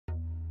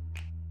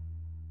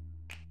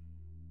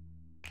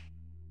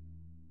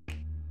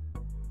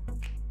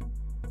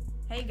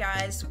Hey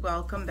guys,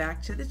 welcome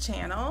back to the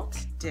channel.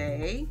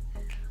 Today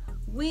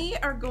we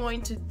are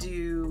going to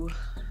do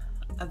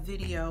a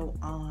video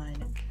on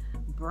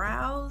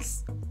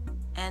brows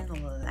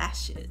and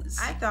lashes.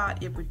 I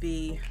thought it would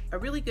be a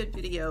really good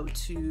video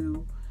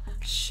to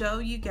show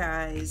you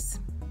guys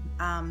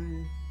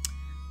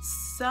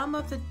some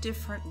of the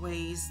different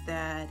ways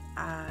that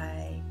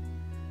I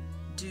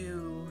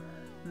do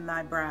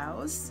my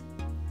brows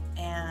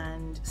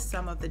and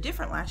some of the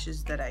different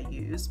lashes that I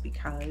use,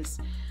 because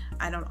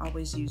I don't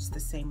always use the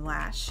same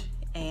lash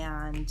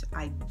and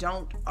I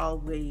don't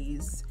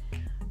always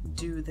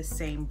do the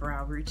same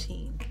brow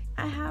routine.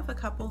 I have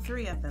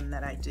three of them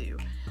that I do.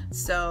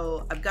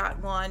 So I've got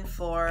one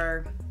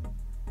for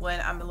when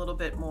I'm a little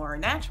bit more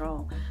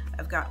natural.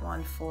 I've got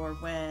one for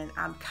when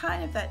I'm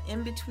kind of that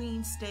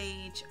in-between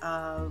stage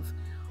of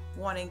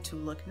wanting to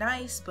look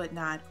nice but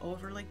not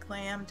overly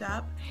glammed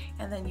up,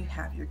 and then you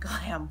have your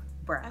glam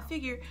brow. I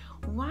figure,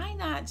 why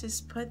not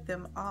just put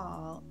them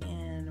all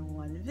in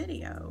one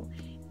video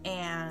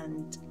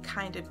and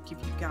kind of give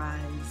you guys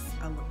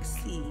a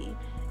look-see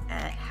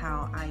at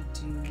how I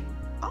do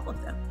all of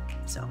them.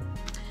 So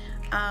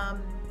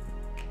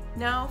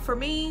now for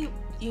me,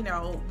 you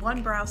know,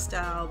 one brow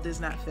style does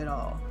not fit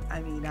all.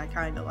 I mean, I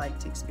kind of like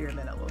to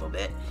experiment a little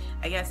bit.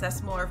 I guess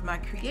that's more of my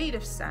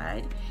creative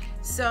side.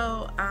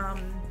 So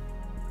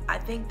I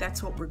think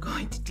that's what we're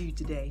going to do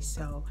today.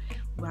 So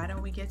why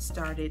don't we get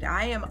started?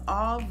 I am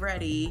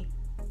already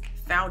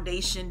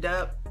foundationed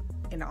up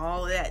and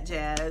all of that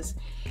jazz.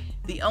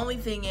 The only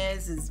thing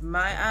is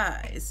my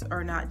eyes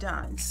are not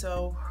done.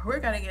 So we're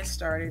gonna get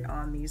started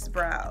on these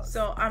brows.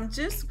 So I'm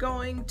just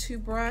going to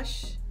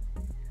brush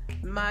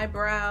my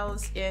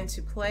brows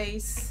into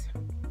place.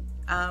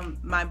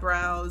 My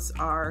brows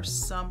are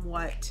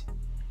somewhat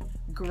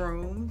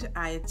groomed.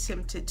 I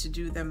attempted to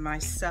do them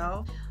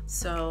myself,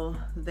 so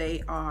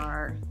they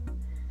are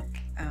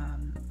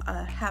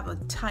have a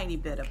tiny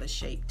bit of a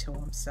shape to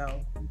them,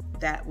 so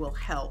that will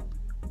help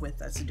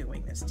with us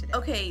doing this today.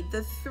 Okay,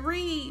 the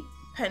three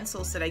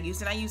pencils that I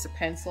use, and I use a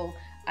pencil.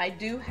 I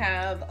do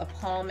have a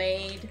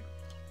pomade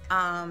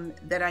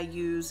that I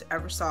use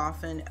ever so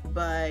often,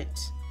 but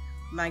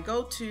my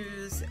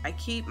go-tos, I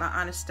keep my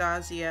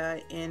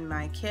Anastasia in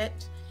my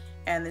kit,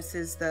 and this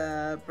is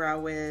the Brow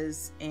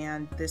Wiz,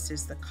 and this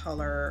is the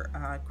color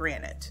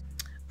Granite.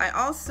 I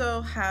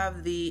also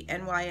have the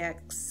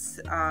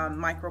NYX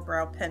micro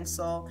brow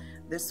pencil.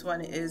 This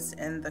one is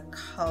in the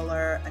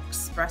color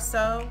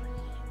Espresso,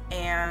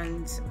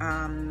 and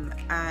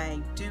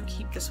I do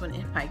keep this one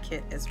in my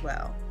kit as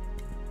well.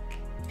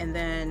 And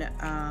then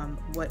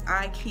what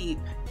I keep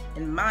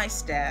in my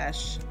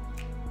stash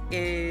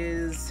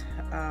is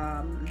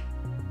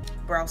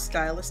Brow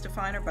Stylist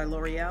Definer by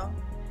L'Oreal,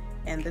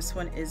 and this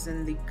one is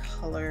in the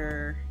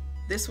color,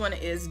 this one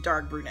is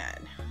dark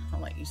brunette. I'll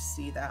let you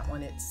see that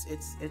one.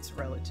 It's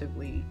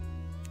relatively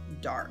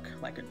dark,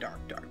 like a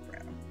dark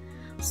brown.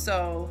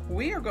 So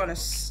we are going to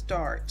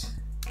start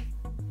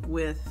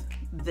with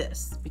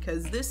this,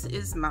 because this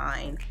is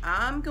mine.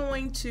 I'm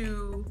going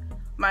to,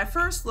 my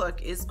first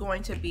look is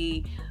going to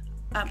be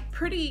a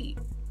pretty,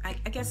 I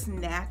guess,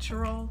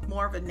 natural,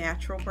 more of a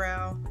natural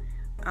brow,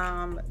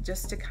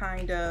 just to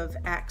kind of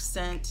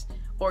accent,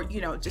 or, you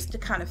know, just to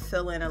kind of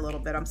fill in a little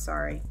bit. I'm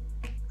sorry.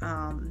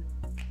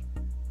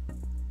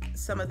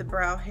 Some of the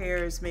brow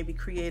hairs maybe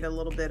create a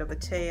little bit of a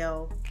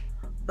tail,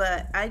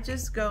 but I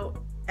just go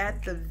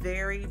at the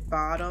very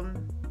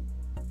bottom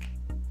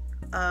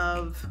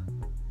of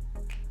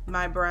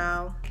my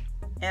brow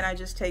and I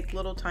just take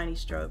little tiny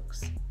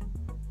strokes.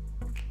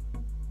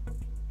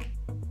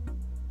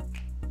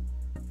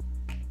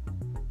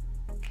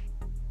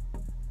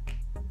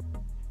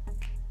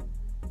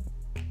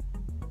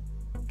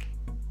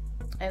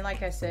 And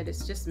like I said,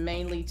 it's just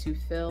mainly to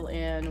fill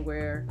in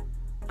where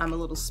I'm a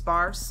little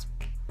sparse,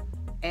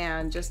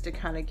 and just to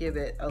kind of give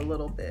it a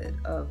little bit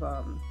of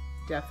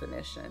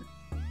definition.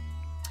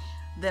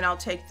 Then I'll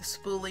take the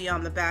spoolie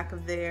on the back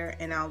of there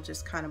and I'll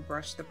just kind of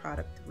brush the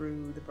product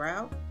through the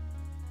brow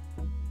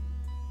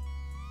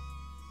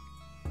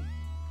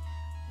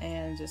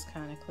and just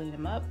kind of clean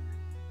them up.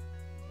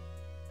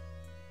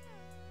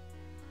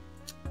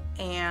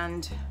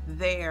 And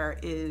there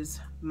is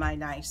my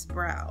nice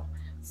brow.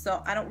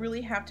 So I don't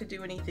really have to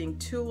do anything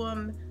to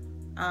them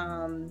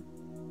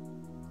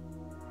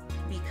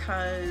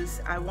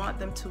because I want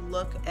them to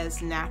look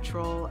as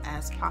natural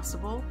as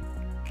possible.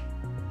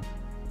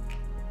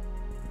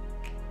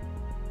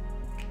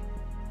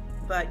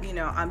 But you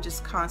know, I'm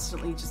just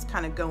constantly just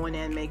kind of going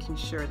in, making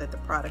sure that the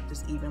product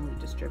is evenly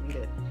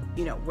distributed,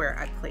 you know, where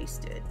I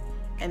placed it,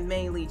 and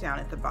mainly down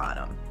at the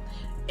bottom.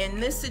 In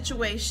this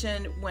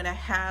situation, when I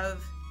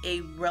have a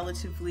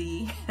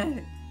relatively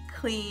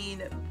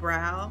clean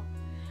brow,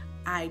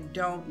 I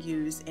don't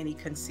use any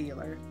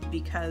concealer,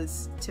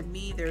 because to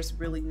me there's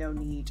really no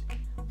need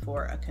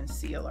for a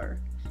concealer,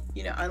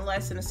 you know,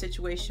 unless in a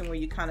situation where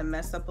you kind of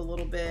mess up a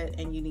little bit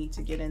and you need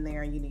to get in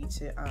there and you need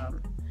to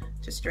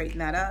straighten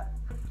that up.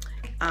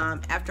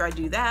 After I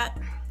do that,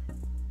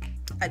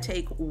 I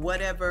take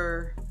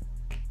whatever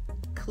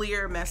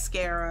clear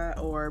mascara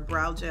or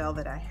brow gel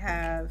that I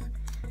have.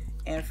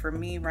 And for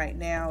me right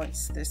now,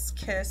 it's this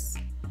Kiss.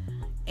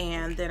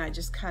 And then I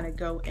just kind of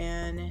go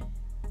in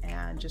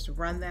and just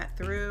run that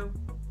through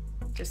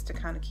just to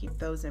kind of keep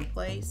those in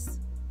place.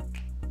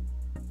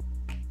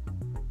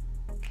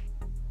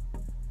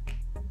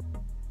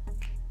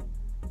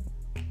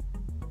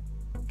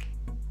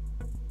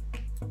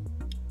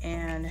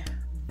 And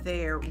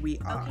there we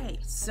are. Okay,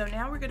 so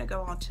now we're gonna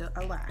go on to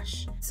a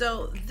lash.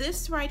 So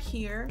this right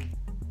here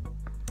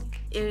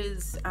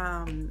is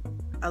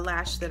a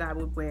lash that I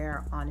would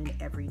wear on an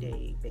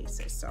everyday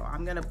basis. So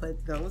I'm gonna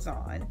put those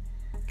on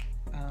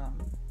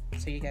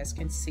so you guys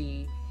can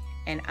see.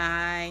 And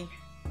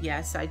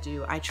yes, I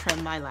do. I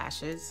trim my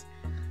lashes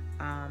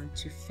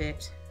to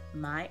fit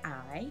my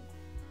eye.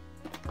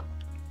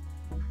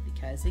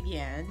 Because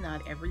again,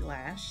 not every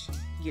lash,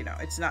 you know,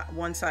 it's not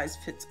one size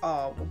fits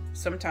all.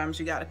 Sometimes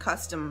you gotta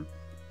custom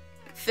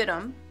fit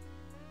them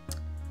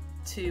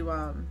to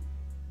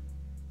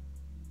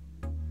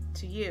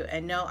you.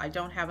 And no, I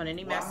don't have on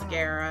any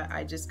mascara.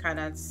 I just kind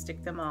of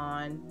stick them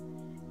on,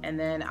 and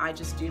then I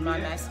just do my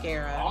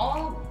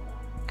mascara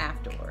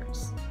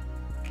afterwards.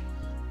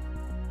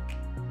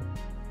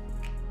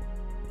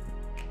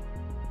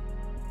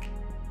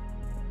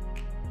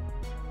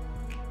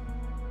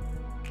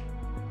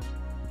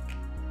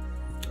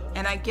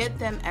 And I get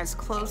them as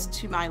close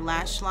to my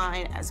lash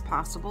line as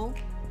possible.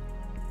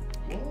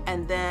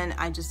 And then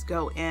I just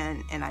go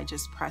in and I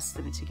just press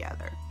them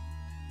together.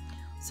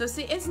 So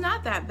see, it's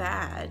not that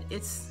bad.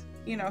 It's,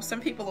 you know,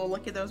 some people will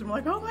look at those and be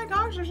like, oh my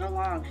gosh, they're so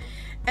long.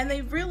 And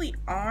they really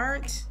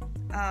aren't.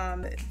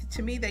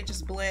 To me, they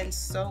just blend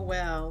so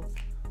well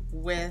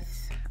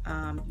with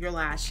your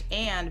lash.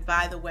 And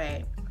by the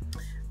way,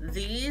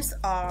 these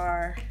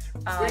are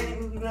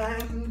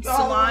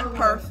Salon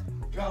Perfect.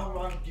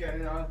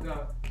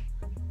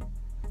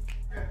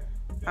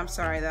 I'm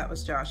sorry, that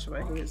was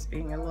Joshua. He was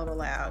being a little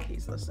loud.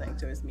 He's listening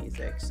to his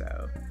music,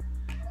 so,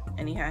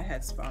 and he had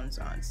headphones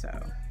on, so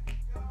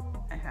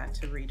I had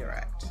to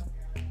redirect.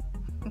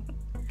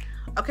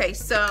 Okay,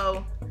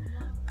 so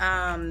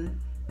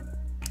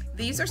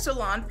these are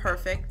Salon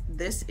Perfect.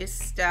 This is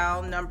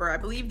style number, I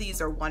believe these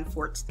are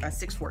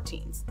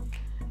 614s.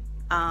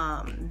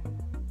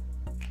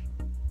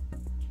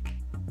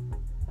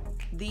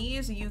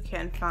 These you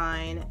can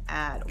find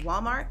at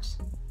Walmart.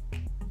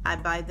 I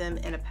buy them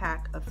in a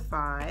pack of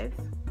 5,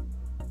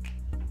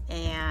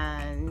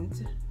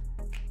 and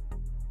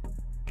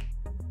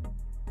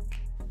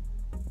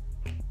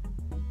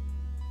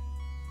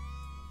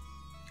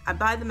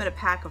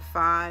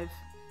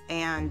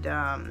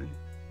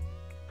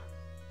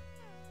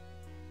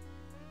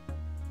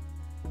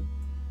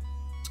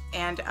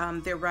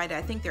they're right,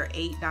 I think they're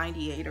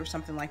 $8.98 or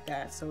something like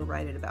that, so we're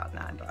right at about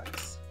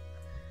 $9.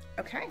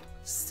 Okay,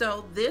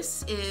 so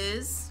this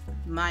is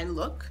my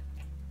look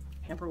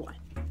number 1.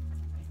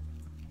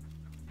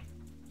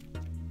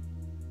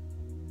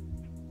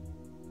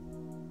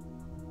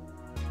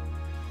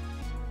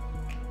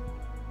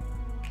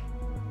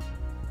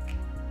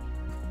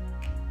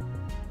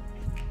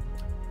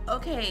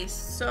 Okay,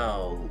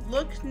 so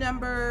look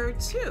number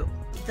 2.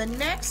 The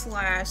next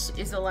lash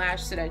is a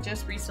lash that I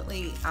just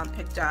recently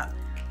picked up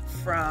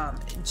from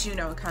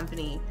Juno &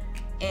 Company,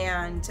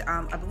 and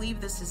I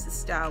believe this is the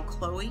style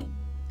Chloe,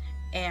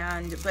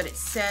 but it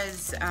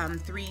says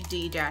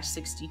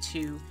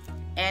 3D-62,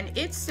 and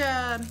it's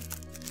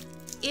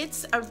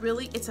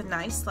a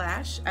nice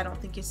lash. I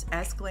don't think it's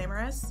as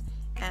glamorous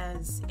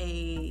as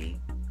a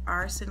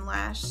artisan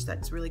lash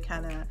that's really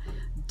kind of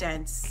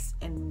dense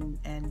and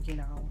you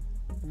know,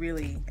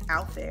 really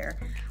out there,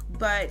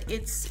 but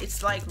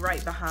it's like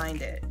right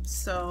behind it.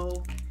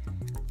 So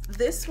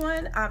this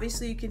one,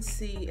 obviously you can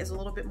see, is a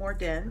little bit more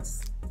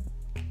dense.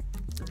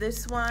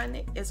 This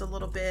one is a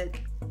little bit,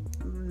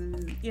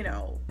 you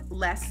know,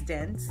 less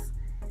dense.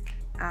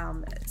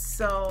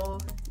 So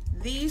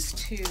these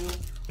two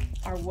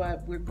are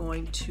what we're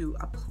going to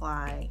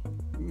apply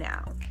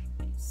now.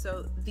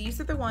 So these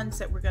are the ones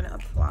that we're going to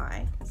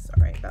apply.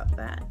 Sorry about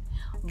that.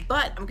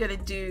 But I'm going to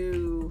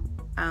do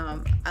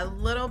a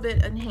little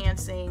bit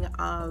enhancing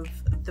of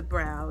the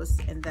brows,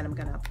 and then I'm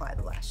going to apply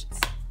the lashes.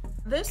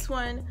 This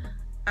one,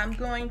 I'm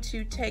going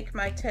to take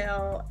my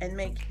tail and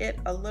make it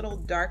a little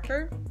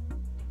darker.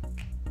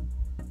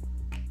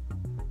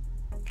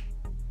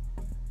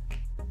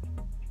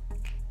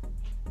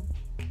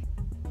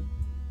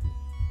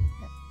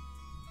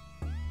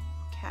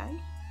 Okay.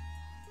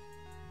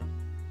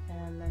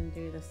 And then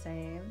do the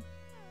same.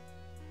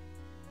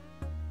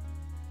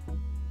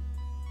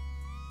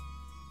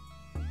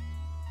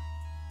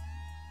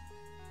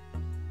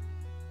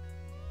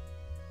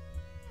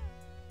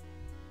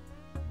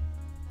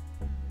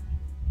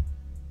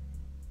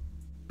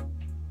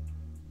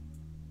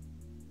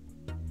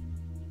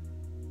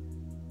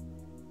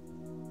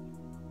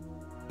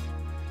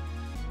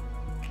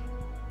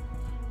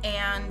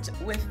 And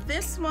with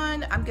this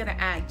one, I'm gonna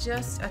add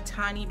just a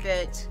tiny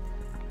bit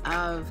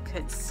of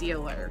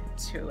concealer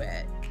to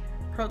it.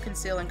 Pro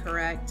Conceal and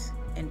Correct,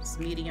 and it's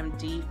medium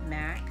deep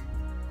MAC.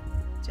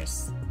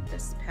 just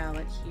this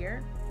palette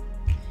here.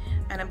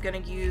 And I'm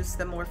going to use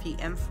the Morphe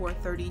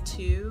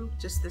M432,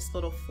 just this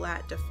little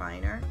flat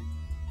definer.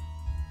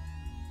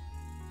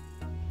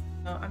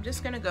 So I'm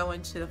just going to go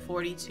into the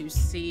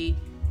 42C.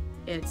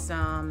 It's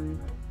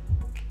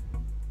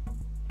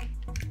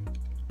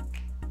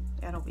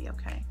that'll be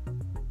okay.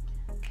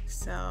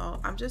 So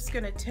I'm just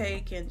going to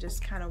take and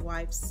just kind of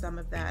wipe some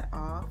of that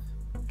off.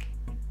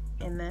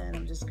 And then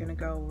I'm just going to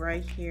go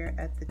right here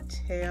at the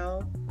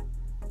tail.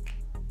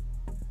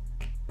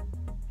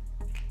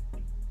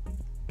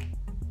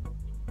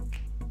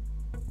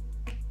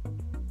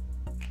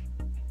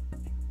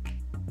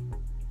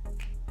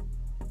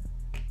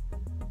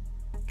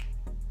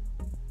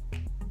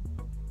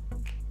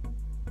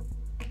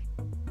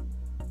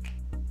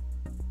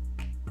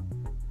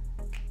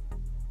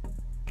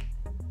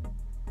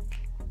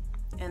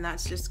 And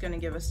that's just going to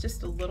give us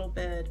just a little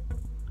bit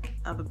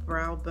of a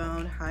brow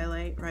bone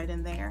highlight right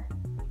in there.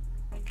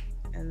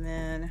 And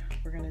then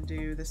we're going to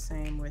do the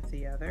same with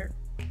the other.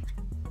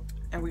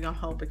 And we're going to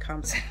hope it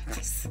comes out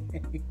the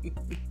same.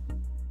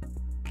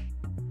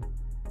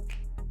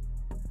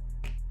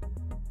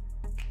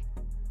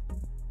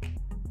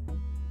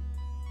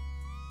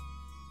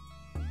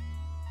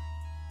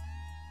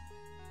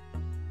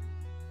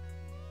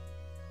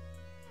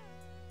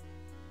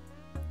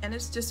 And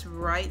it's just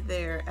right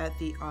there at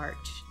the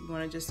arch. You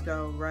want to just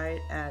go right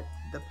at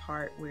the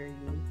part where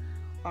you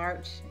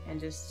arch and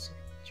just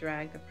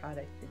drag the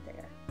product in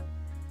there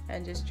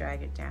and just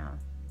drag it down.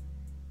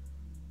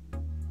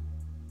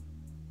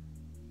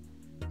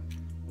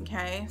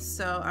 Okay,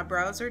 so our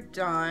brows are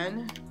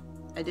done.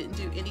 I didn't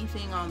do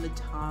anything on the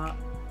top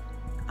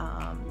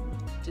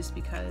just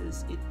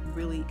because it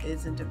really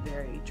isn't a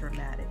very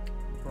dramatic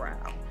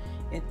brow.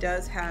 It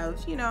does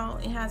have, you know,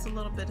 it has a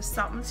little bit of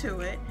something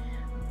to it,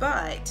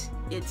 but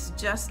it's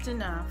just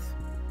enough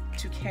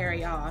to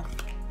carry off,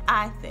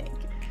 I think,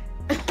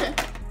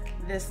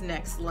 this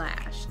next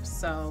lash.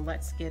 So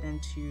let's get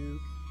into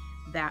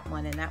that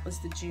one, and that was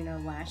the Juno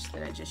lash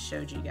that I just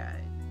showed you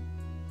guys.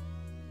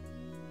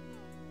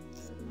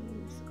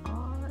 Moves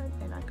on,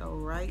 and I go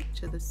right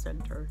to the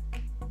center.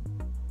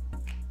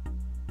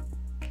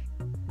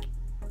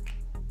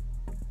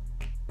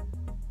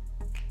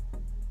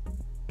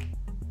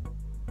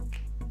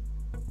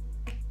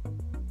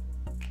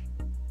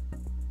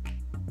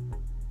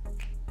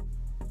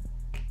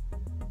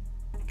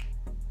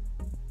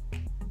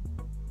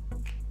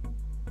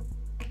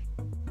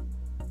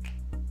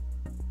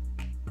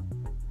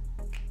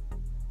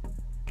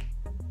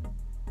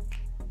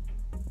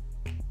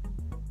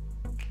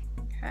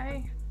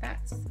 Okay,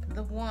 that's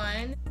the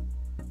one.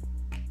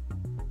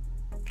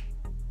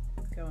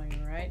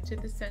 Going right to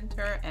the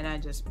center, and I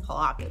just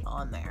plop it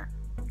on there.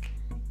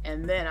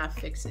 And then I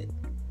fix it.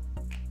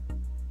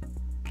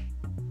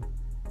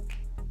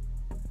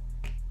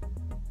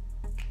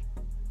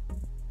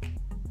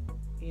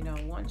 You know,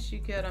 once you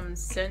get them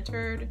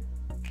centered,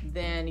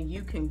 then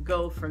you can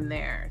go from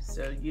there.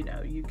 So, you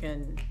know, you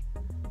can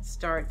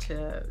start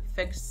to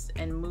fix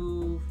and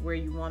move where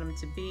you want them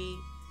to be.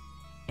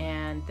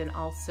 And then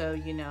also,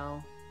 you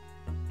know,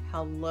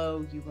 how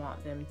low you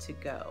want them to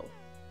go.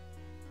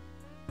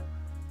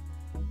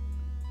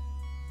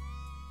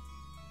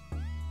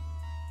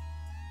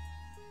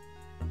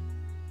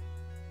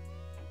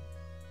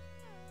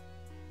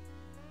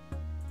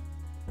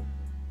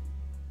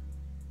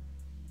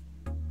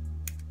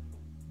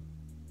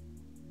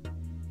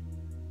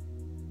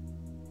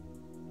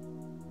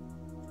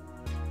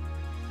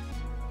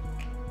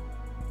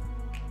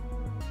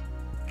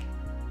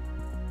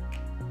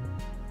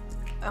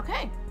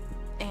 Okay,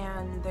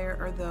 and there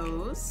are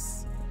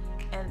those,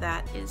 and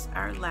that is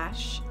our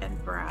lash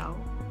and brow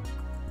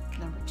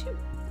number 2.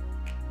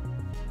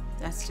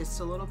 That's just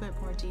a little bit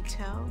more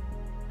detail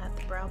at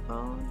the brow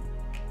bone,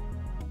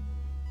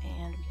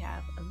 and we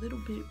have a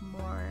little bit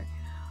more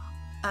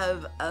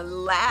of a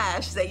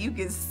lash that you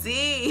can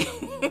see.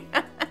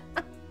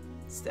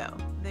 So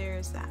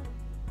there's that.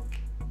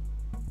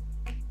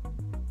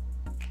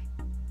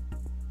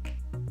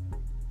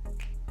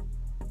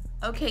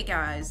 Okay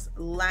guys,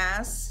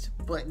 last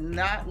but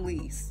not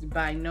least,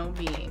 by no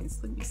means,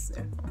 let me see.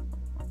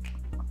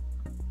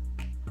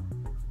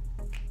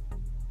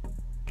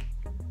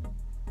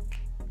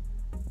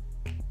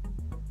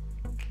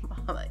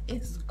 Mama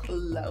is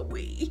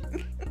glowy.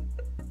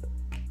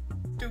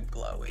 Too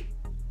glowy.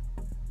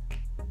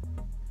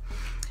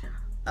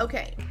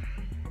 Okay,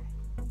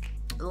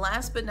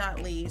 last but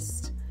not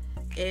least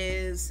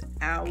is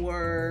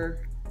our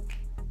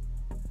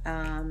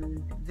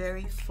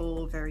very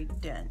full, very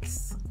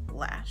dense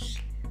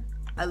lash.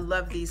 I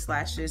love these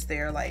lashes.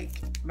 They're like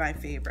my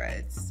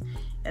favorites,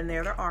 and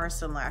they're the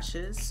Artisan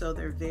lashes. So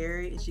they're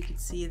very, as you can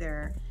see,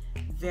 they're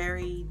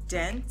very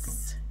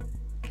dense,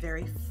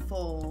 very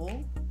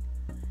full.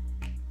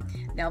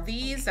 Now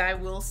these I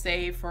will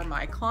save for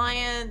my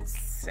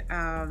clients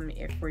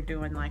if we're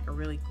doing like a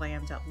really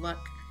glammed up look.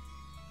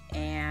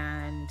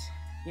 And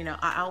you know,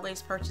 I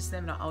always purchase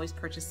them, and I always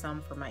purchase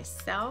some for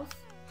myself.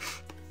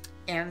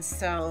 And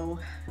so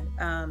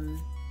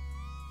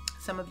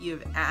Some of you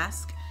have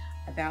asked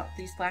about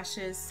these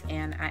lashes,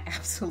 and I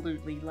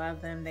absolutely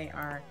love them. They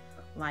are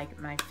like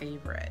my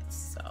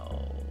favorites.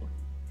 So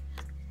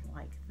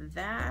like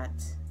that.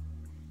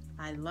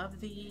 I love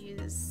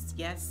these.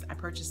 Yes, I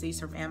purchased these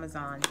from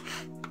Amazon.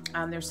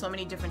 There's so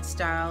many different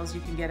styles.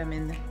 You can get them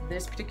in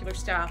this particular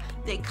style.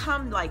 They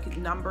come like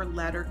number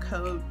letter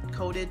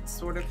coded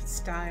sort of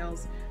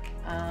styles.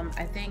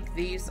 I think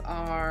these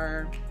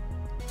are,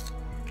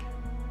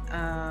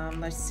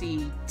 let's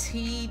see,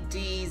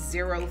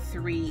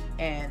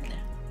 TD03N.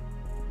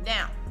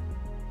 Now,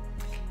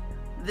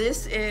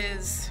 this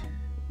is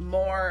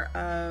more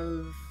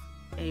of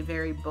a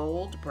very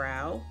bold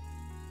brow,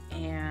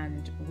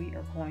 and we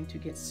are going to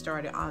get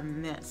started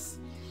on this.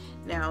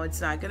 Now, it's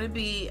not going to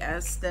be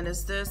as thin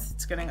as this.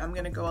 I'm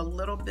going to go a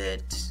little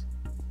bit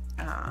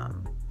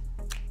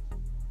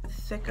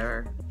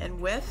thicker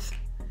in width,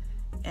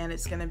 and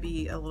it's going to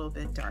be a little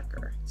bit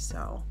darker.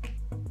 So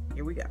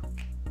here we go.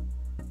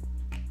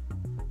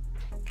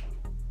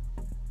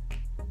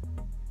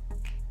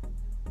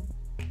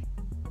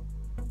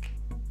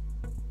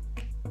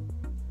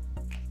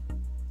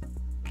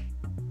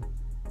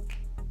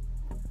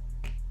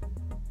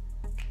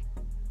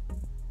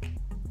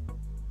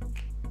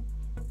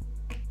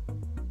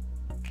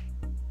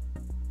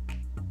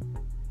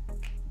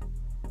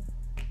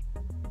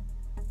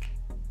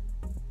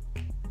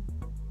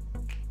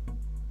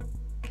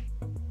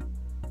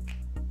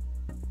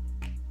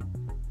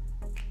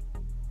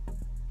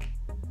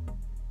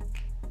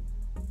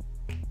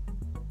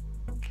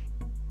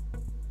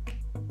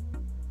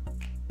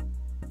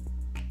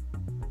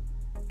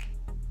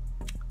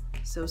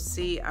 So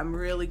see, I'm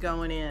really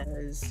going in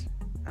as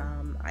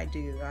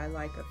I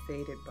like a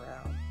faded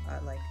brow. I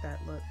like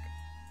that look.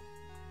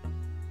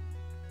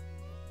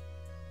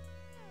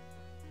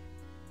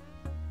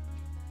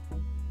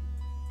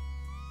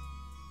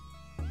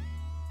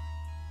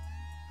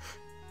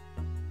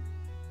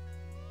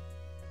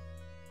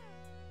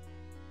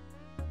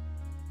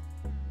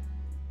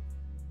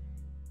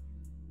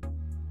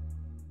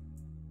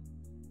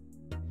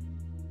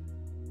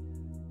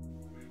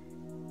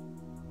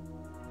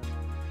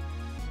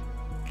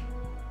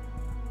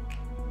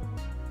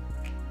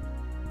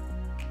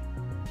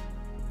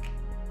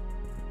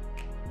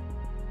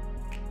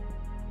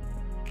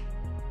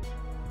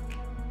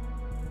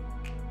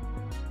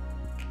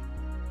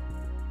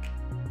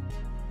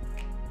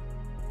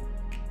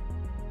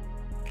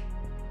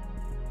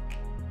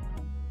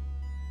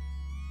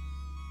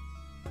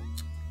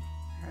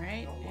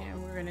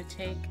 And we're going to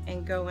take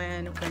and go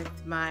in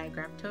with my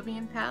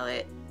Graftobian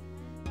palette.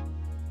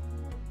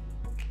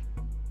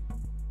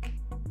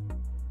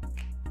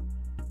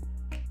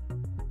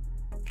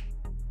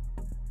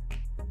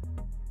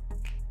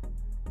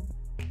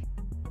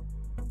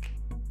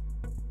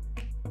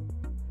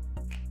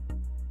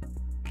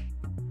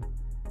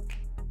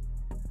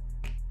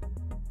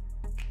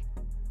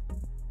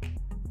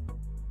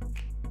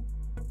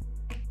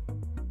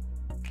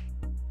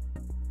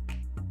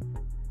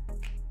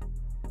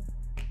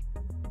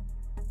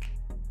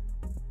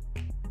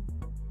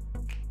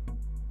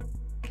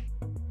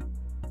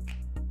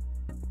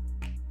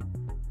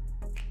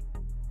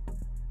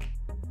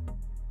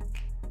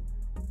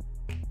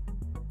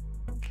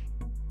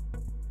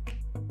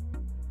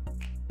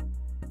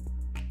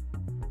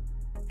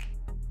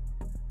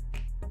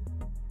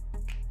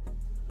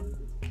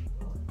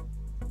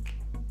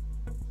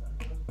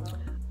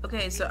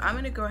 Okay, so I'm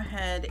going to go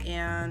ahead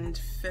and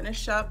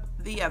finish up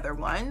the other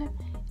one,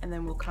 and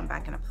then we'll come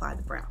back and apply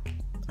the brow.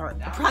 Or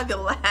apply the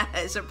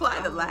lash.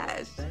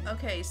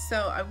 Okay,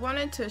 so I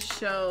wanted to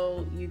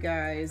show you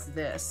guys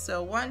this.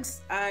 So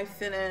once I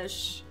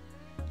finish,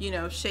 you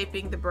know,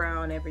 shaping the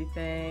brow and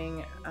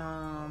everything,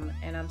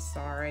 and I'm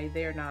sorry,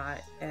 they're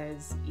not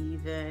as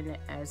even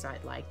as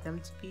I'd like them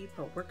to be,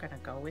 but we're going to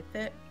go with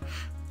it.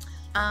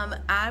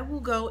 I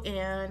will go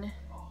in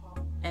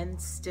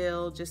and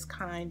still just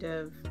kind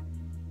of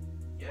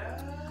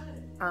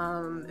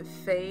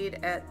fade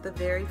at the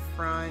very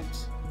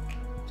front,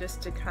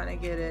 just to kind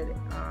of get it,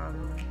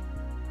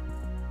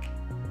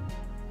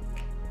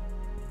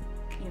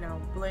 you know,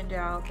 blend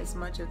out as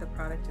much of the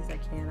product as I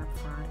can up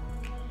front.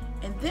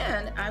 And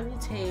then I will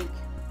take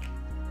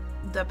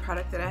the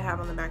product that I have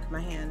on the back of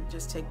my hand,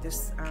 just take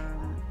this,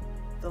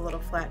 the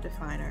little flat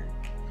definer,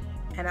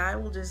 and I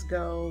will just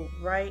go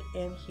right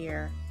in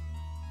here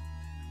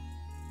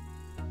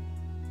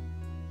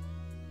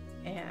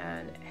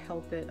and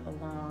help it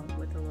along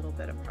with a little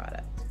bit of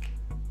product.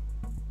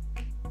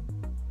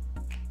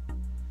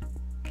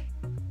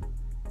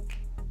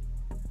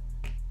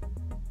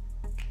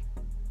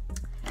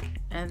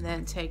 And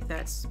then take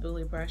that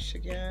spoolie brush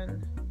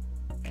again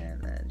and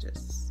then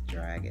just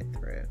drag it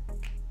through.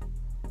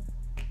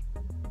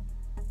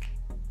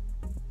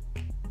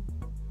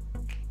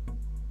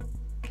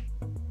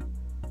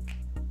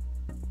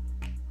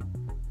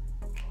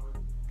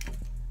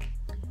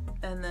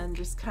 And then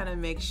just kind of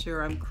make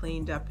sure I'm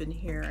cleaned up in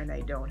here and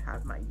I don't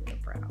have my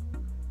unibrow.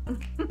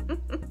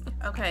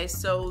 Okay,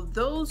 so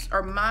those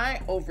are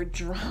my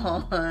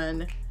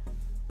overdrawn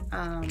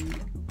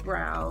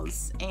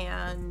brows,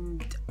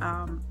 and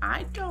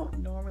I don't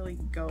normally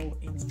go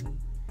any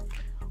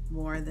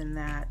more than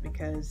that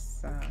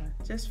because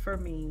just for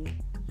me,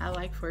 I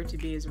like for it to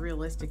be as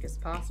realistic as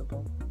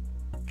possible,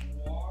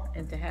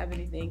 and to have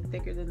anything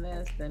thicker than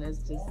this, then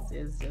it's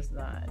just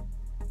not.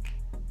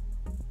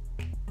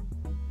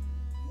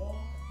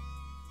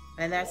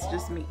 And that's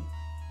just me.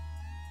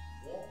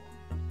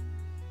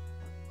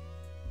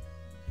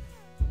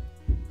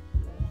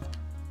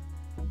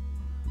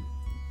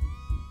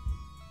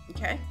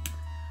 Okay,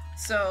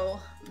 so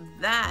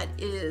that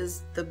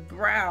is the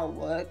brow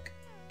look,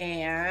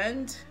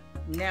 and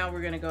now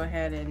we're gonna go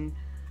ahead and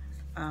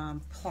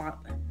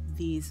plot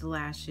these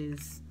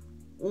lashes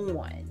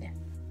on.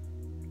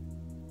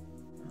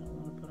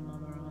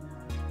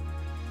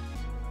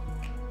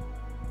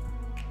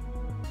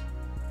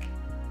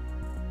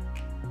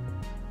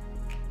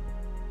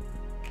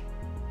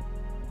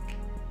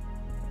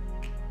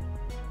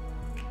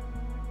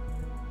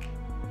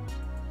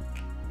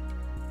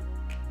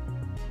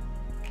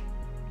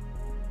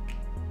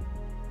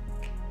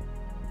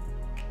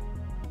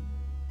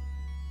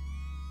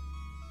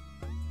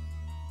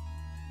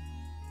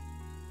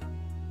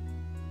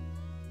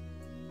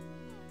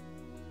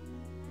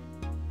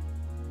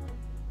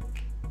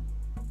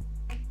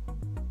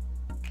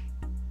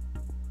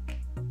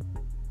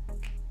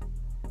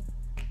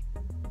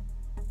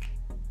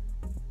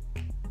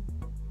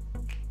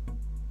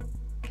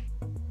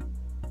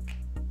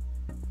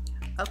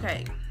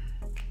 Okay,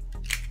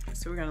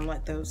 so we're gonna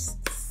let those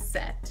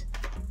set.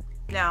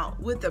 Now,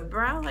 with the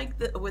brow like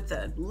the, with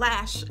the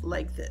lash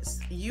like this,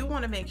 you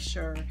want to make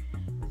sure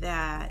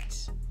that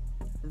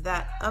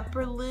that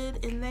upper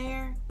lid in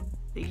there,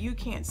 that you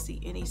can't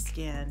see any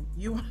skin.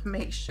 You want to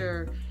make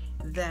sure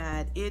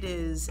that it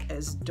is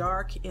as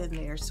dark in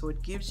there so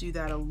it gives you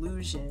that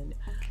illusion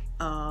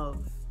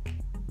of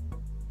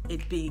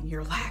it being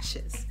your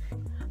lashes.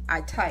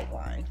 I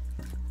tightline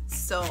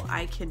so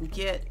I can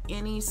get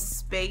any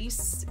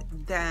space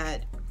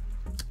that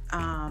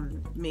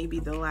maybe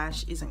the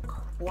lash isn't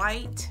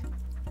quite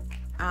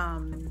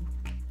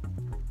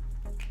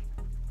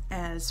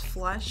as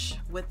flush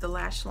with the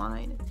lash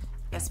line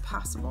as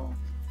possible.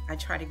 I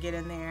try to get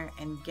in there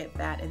and get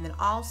that, and then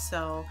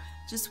also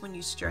just when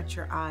you stretch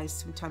your eyes,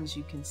 sometimes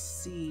you can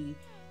see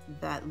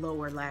that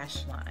lower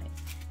lash line,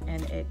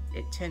 and it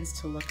tends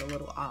to look a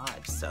little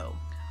odd. So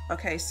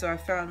okay, so I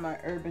found my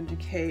Urban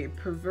Decay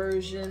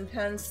Perversion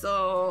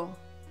pencil.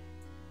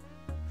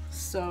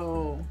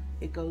 So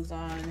it goes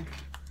on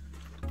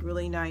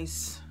really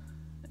nice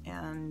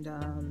and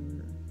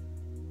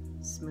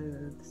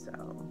smooth. So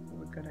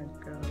we're gonna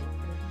go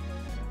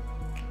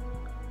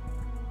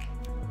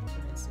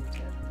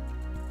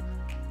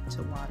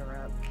to water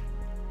up.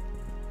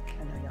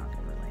 I know y'all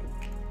can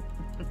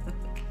relate.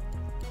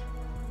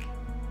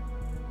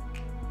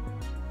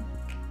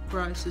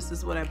 Brush, this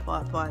is what I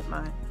applied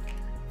my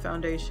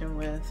foundation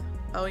with.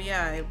 Oh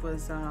yeah, it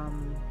was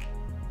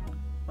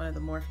one of the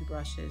Morphe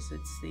brushes.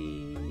 It's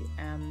the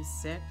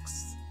M6.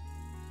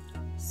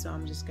 So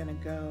I'm just gonna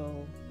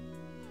go,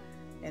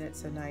 and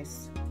it's a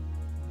nice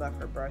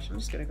buffer brush. I'm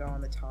just gonna go on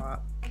the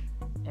top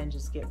and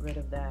just get rid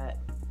of that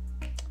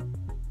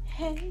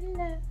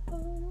halo.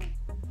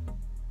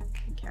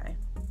 Okay,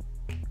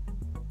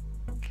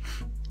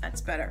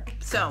 that's better.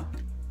 So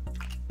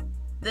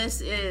this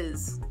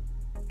is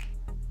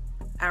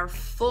our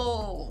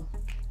full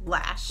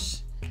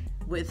lash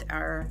with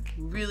our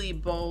really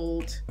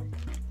bold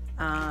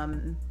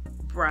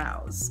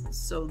brows.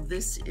 So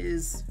this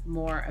is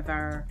more of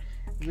our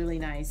really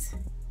nice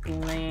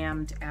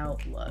glammed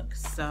out look.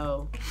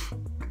 So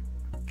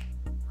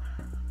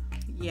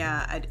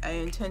yeah, I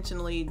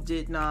intentionally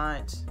did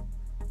not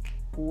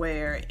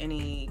wear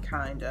any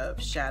kind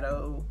of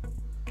shadow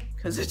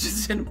because I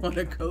just didn't want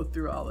to go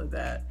through all of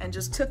that, and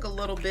just took a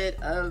little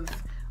bit of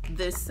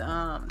this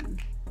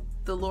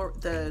the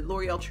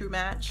L'Oreal True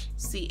Match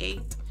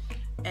C8,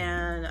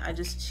 and I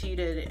just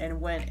cheated and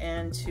went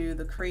into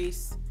the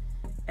crease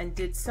and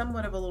did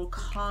somewhat of a little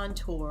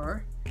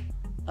contour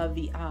of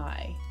the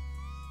eye,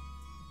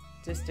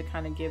 just to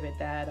kind of give it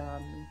that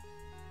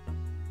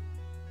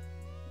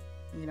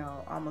you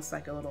know, almost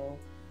like a little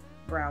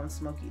brown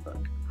smoky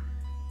look.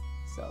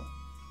 So,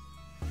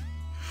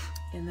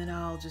 and then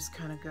I'll just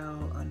kind of go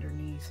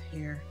underneath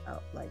here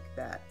out like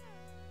that.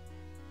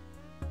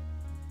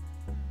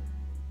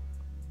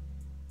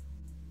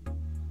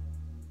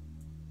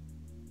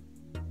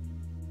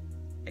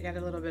 I got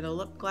a little bit of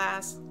lip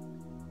gloss.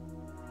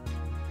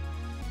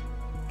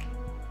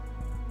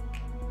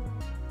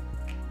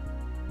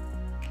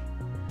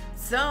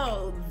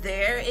 So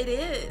there it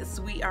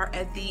is. We are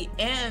at the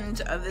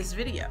end of this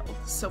video.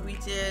 So we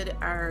did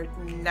our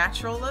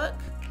natural look.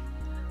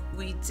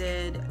 We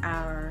did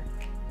our,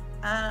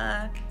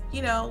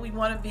 you know, we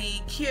want to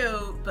be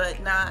cute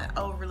but not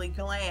overly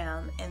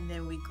glam, and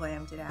then we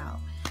glammed it out.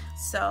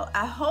 So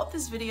I hope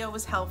this video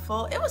was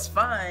helpful. It was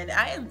fun.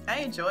 I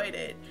enjoyed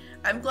it.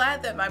 I'm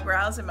glad that my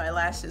brows and my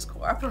lashes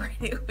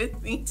cooperated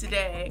with me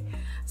today.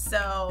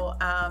 So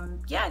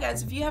yeah,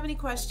 guys, if you have any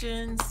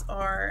questions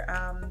or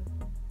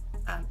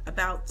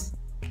about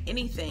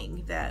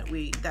anything that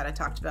I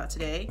talked about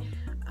today,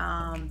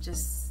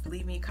 just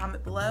leave me a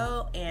comment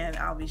below and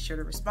I'll be sure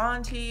to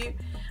respond to you.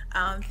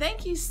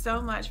 Thank you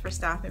so much for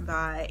stopping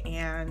by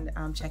and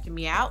checking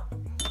me out.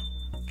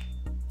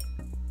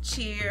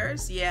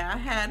 Cheers. Yeah, I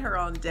had her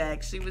on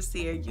deck. She was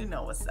here. You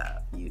know what's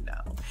up. You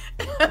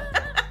know.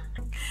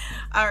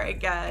 All right,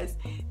 guys.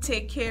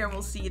 Take care.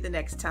 We'll see you the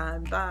next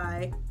time.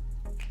 Bye.